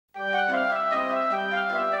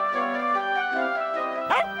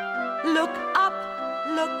Look up,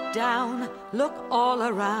 look down, look all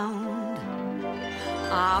around.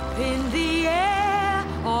 Up in the air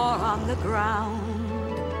or on the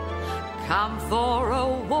ground. Come for a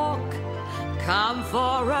walk, come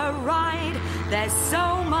for a ride. There's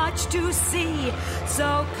so much to see,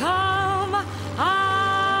 so come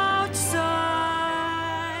outside.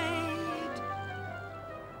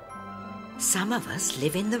 Some of us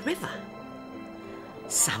live in the river.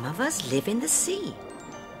 Some of us live in the sea.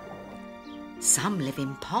 Some live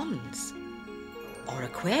in ponds or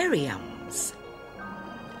aquariums.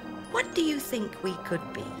 What do you think we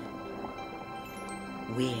could be?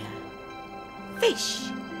 We're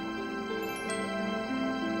fish.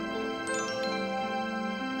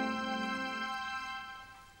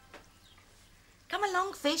 Come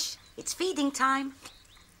along, fish. It's feeding time.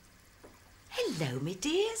 Hello, me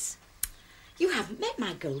dears. You haven't met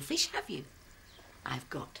my goldfish, have you? I've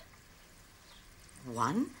got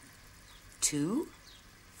 1, 2,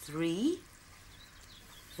 3,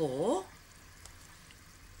 4,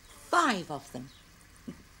 5 of them.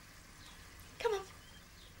 Come on,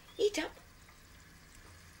 eat up.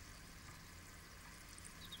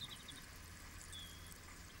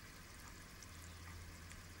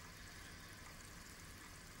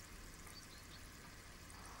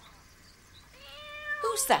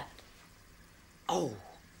 Who's that? Oh,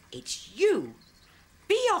 it's you.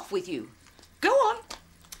 Be off with you. Go on.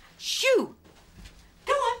 Shoo.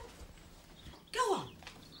 Go on. Go on.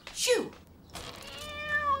 Shoo.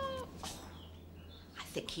 Oh, I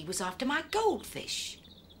think he was after my goldfish.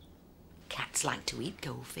 Cats like to eat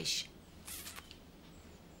goldfish.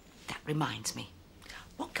 That reminds me.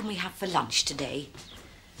 What can we have for lunch today?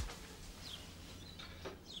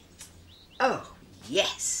 Oh,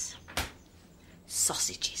 yes.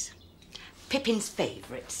 Sausages. Pippin's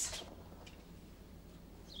favourites.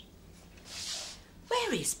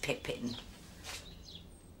 Where is Pippin?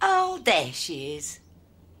 Oh, there she is.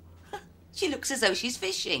 She looks as though she's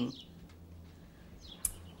fishing.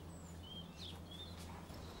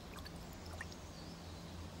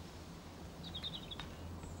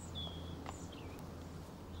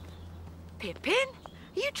 Pippin,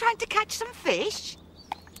 are you trying to catch some fish?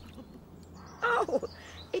 Oh,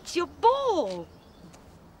 it's your ball.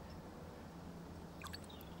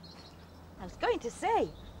 I was going to say,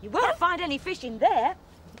 you won't find any fish in there.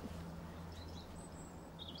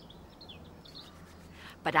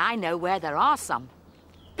 But I know where there are some.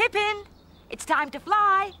 Pippin, it's time to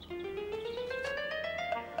fly.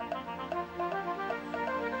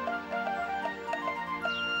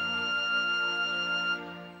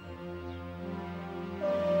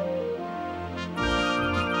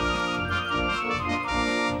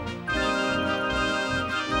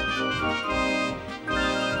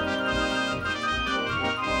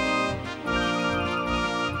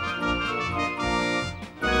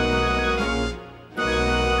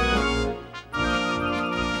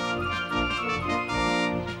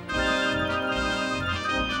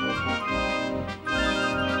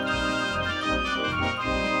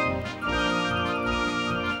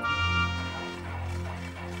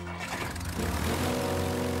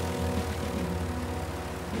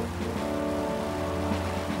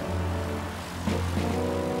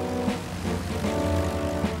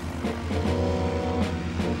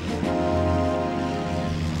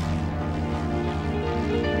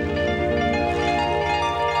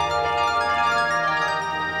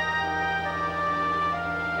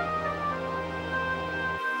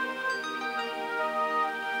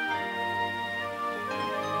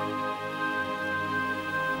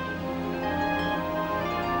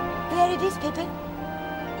 There it is, Pippin.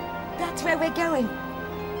 That's where we're going.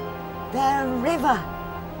 The river.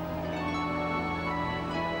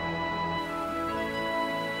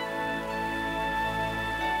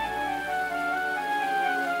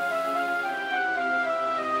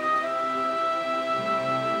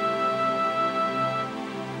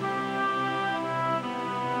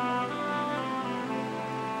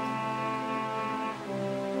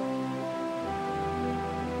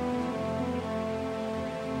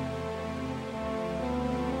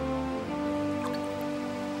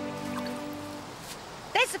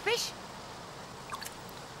 There's a fish.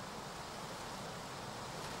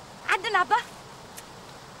 And another.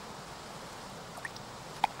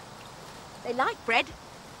 They like bread.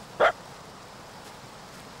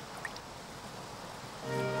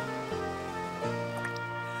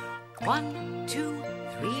 One, 2,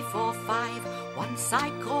 3, 4, 5. Once I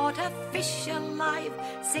caught a fish alive.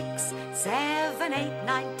 6, 7, 8,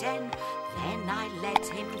 9, 10. Then I let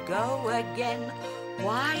him go again.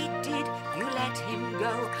 Why did you let him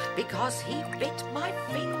go? Because he bit my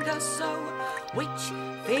finger so. Which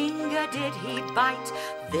finger did he bite?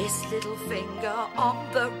 This little finger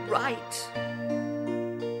on the right.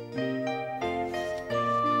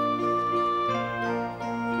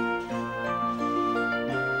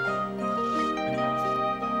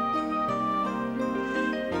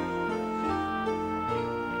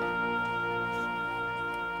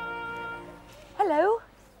 Hello.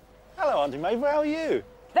 Hello, Auntie Mabel, how are you?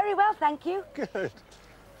 Very well, thank you. Good.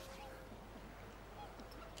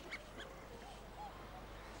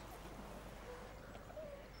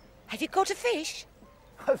 Have you caught a fish?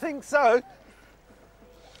 I think so.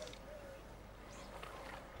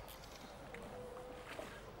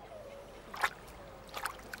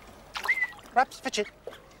 Perhaps fetch it.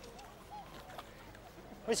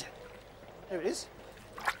 Where is it? There it is.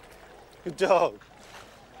 Good dog.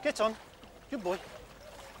 Get on. Good boy.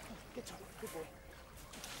 Get on. Good boy.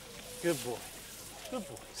 Good boy. Good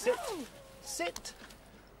boy. Sit. Sit.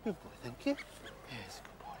 Good boy, thank you. Yes,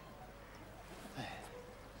 good boy. There.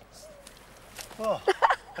 Oh.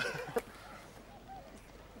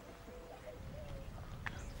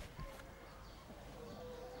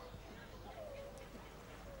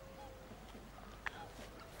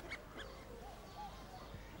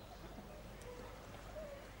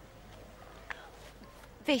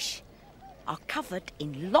 Fish are covered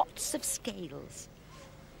in lots of scales.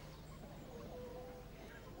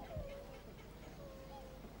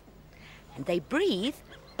 And they breathe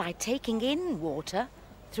by taking in water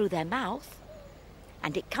through their mouth,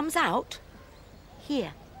 and it comes out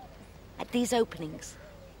here at these openings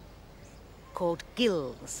called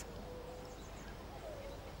gills.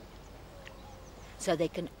 So they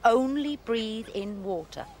can only breathe in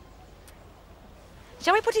water.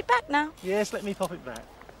 Shall we put it back now? Yes, let me pop it back.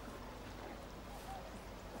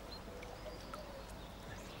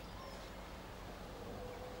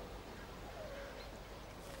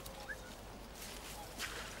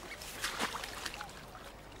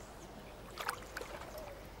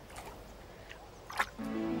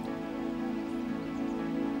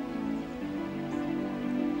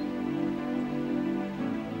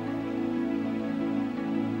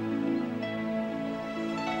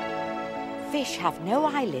 Fish have no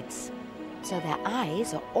eyelids, so their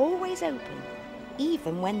eyes are always open,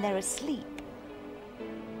 even when they're asleep.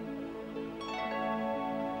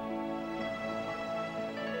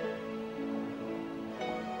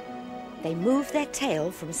 They move their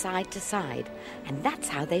tail from side to side, and that's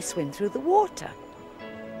how they swim through the water.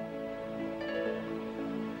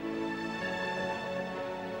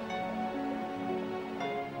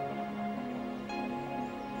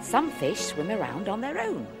 Some fish swim around on their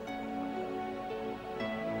own.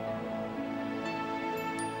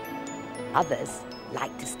 Others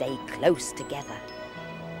like to stay close together.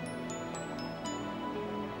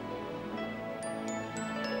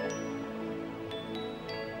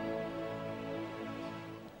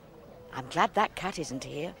 I'm glad that cat isn't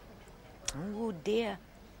here. Oh dear,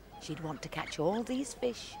 she'd want to catch all these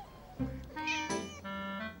fish.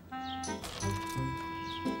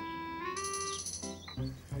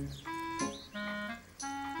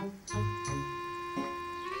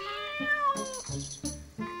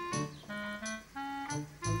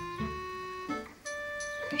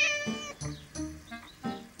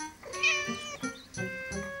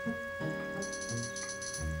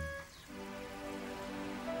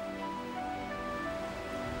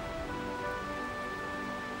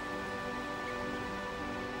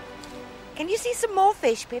 Can you see some more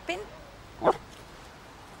fish, Pippin?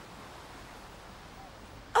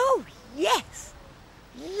 Oh, yes!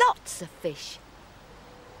 Lots of fish.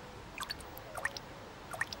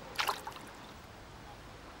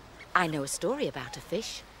 I know a story about a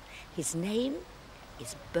fish. His name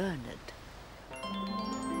is Bernard.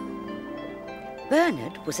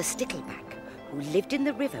 Bernard was a stickleback who lived in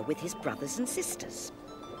the river with his brothers and sisters.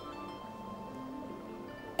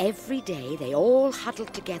 Every day they all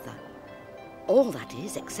huddled together. All that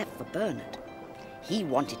is, except for Bernard. He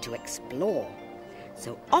wanted to explore,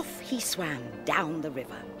 so off he swam down the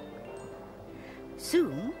river.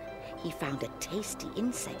 Soon he found a tasty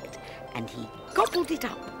insect and he gobbled it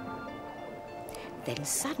up. Then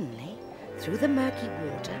suddenly, through the murky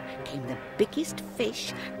water came the biggest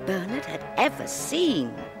fish Bernard had ever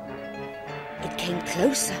seen. It came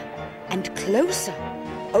closer and closer,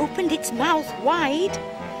 opened its mouth wide,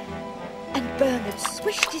 and Bernard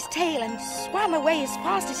swished his tail and swam away as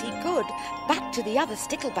fast as he could back to the other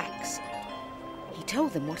sticklebacks. He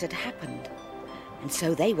told them what had happened, and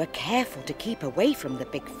so they were careful to keep away from the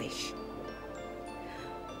big fish.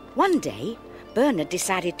 One day, Bernard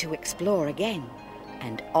decided to explore again,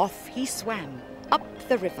 and off he swam up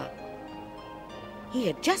the river. He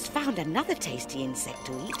had just found another tasty insect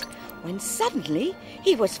to eat when suddenly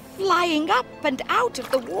he was flying up and out of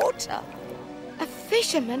the water. A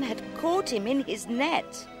fisherman had caught him in his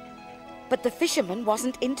net. But the fisherman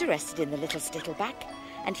wasn't interested in the little stickleback,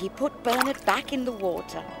 and he put Bernard back in the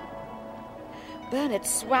water. Bernard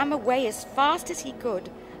swam away as fast as he could,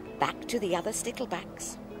 back to the other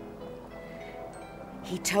sticklebacks.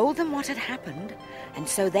 He told them what had happened, and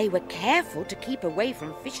so they were careful to keep away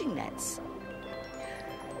from fishing nets.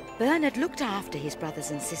 Bernard looked after his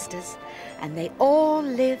brothers and sisters, and they all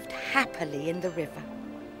lived happily in the river.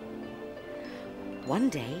 One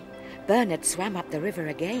day, Bernard swam up the river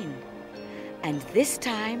again, and this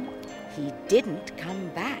time he didn't come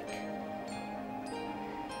back.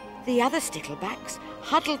 The other sticklebacks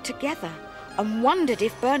huddled together and wondered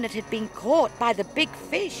if Bernard had been caught by the big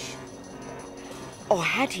fish. Or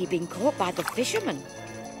had he been caught by the fisherman?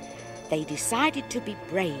 They decided to be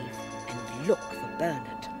brave and look for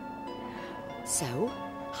Bernard. So,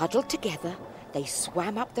 huddled together, they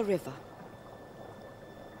swam up the river.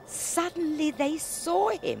 Suddenly they saw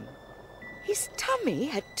him. His tummy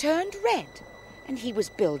had turned red, and he was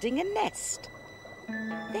building a nest.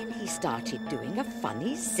 Then he started doing a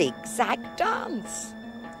funny zigzag dance.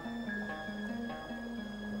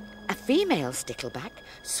 A female stickleback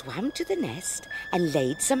swam to the nest and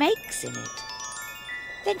laid some eggs in it.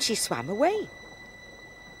 Then she swam away.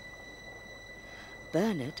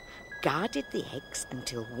 Bernard guarded the eggs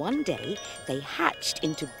until one day they hatched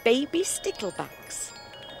into baby sticklebacks.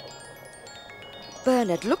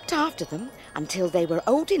 Bernard looked after them until they were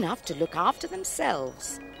old enough to look after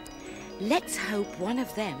themselves. Let's hope one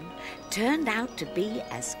of them turned out to be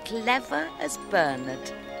as clever as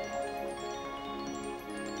Bernard.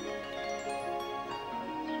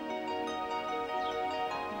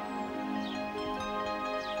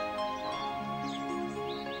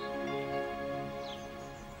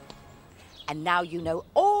 And now you know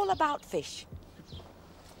all about fish.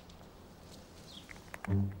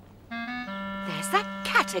 There's that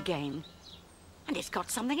cat again. And it's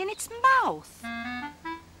got something in its mouth.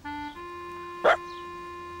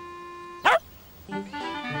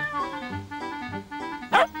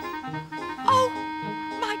 Oh,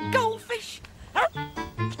 my goldfish!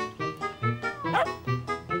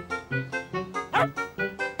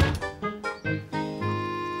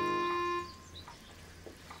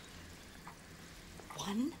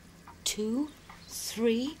 One, two,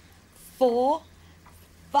 three, 4,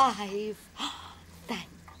 5. Thank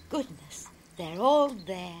goodness, they're all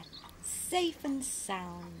there, safe and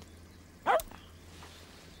sound.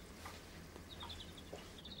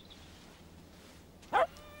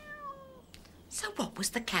 So what was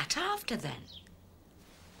the cat after then?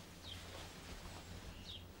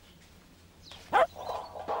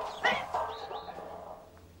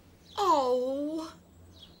 Oh,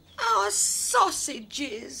 our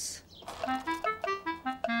sausages.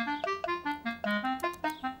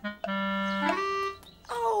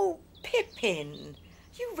 Oh, Pippin,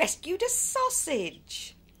 you rescued a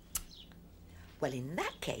sausage. Well, in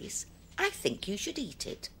that case, I think you should eat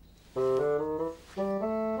it.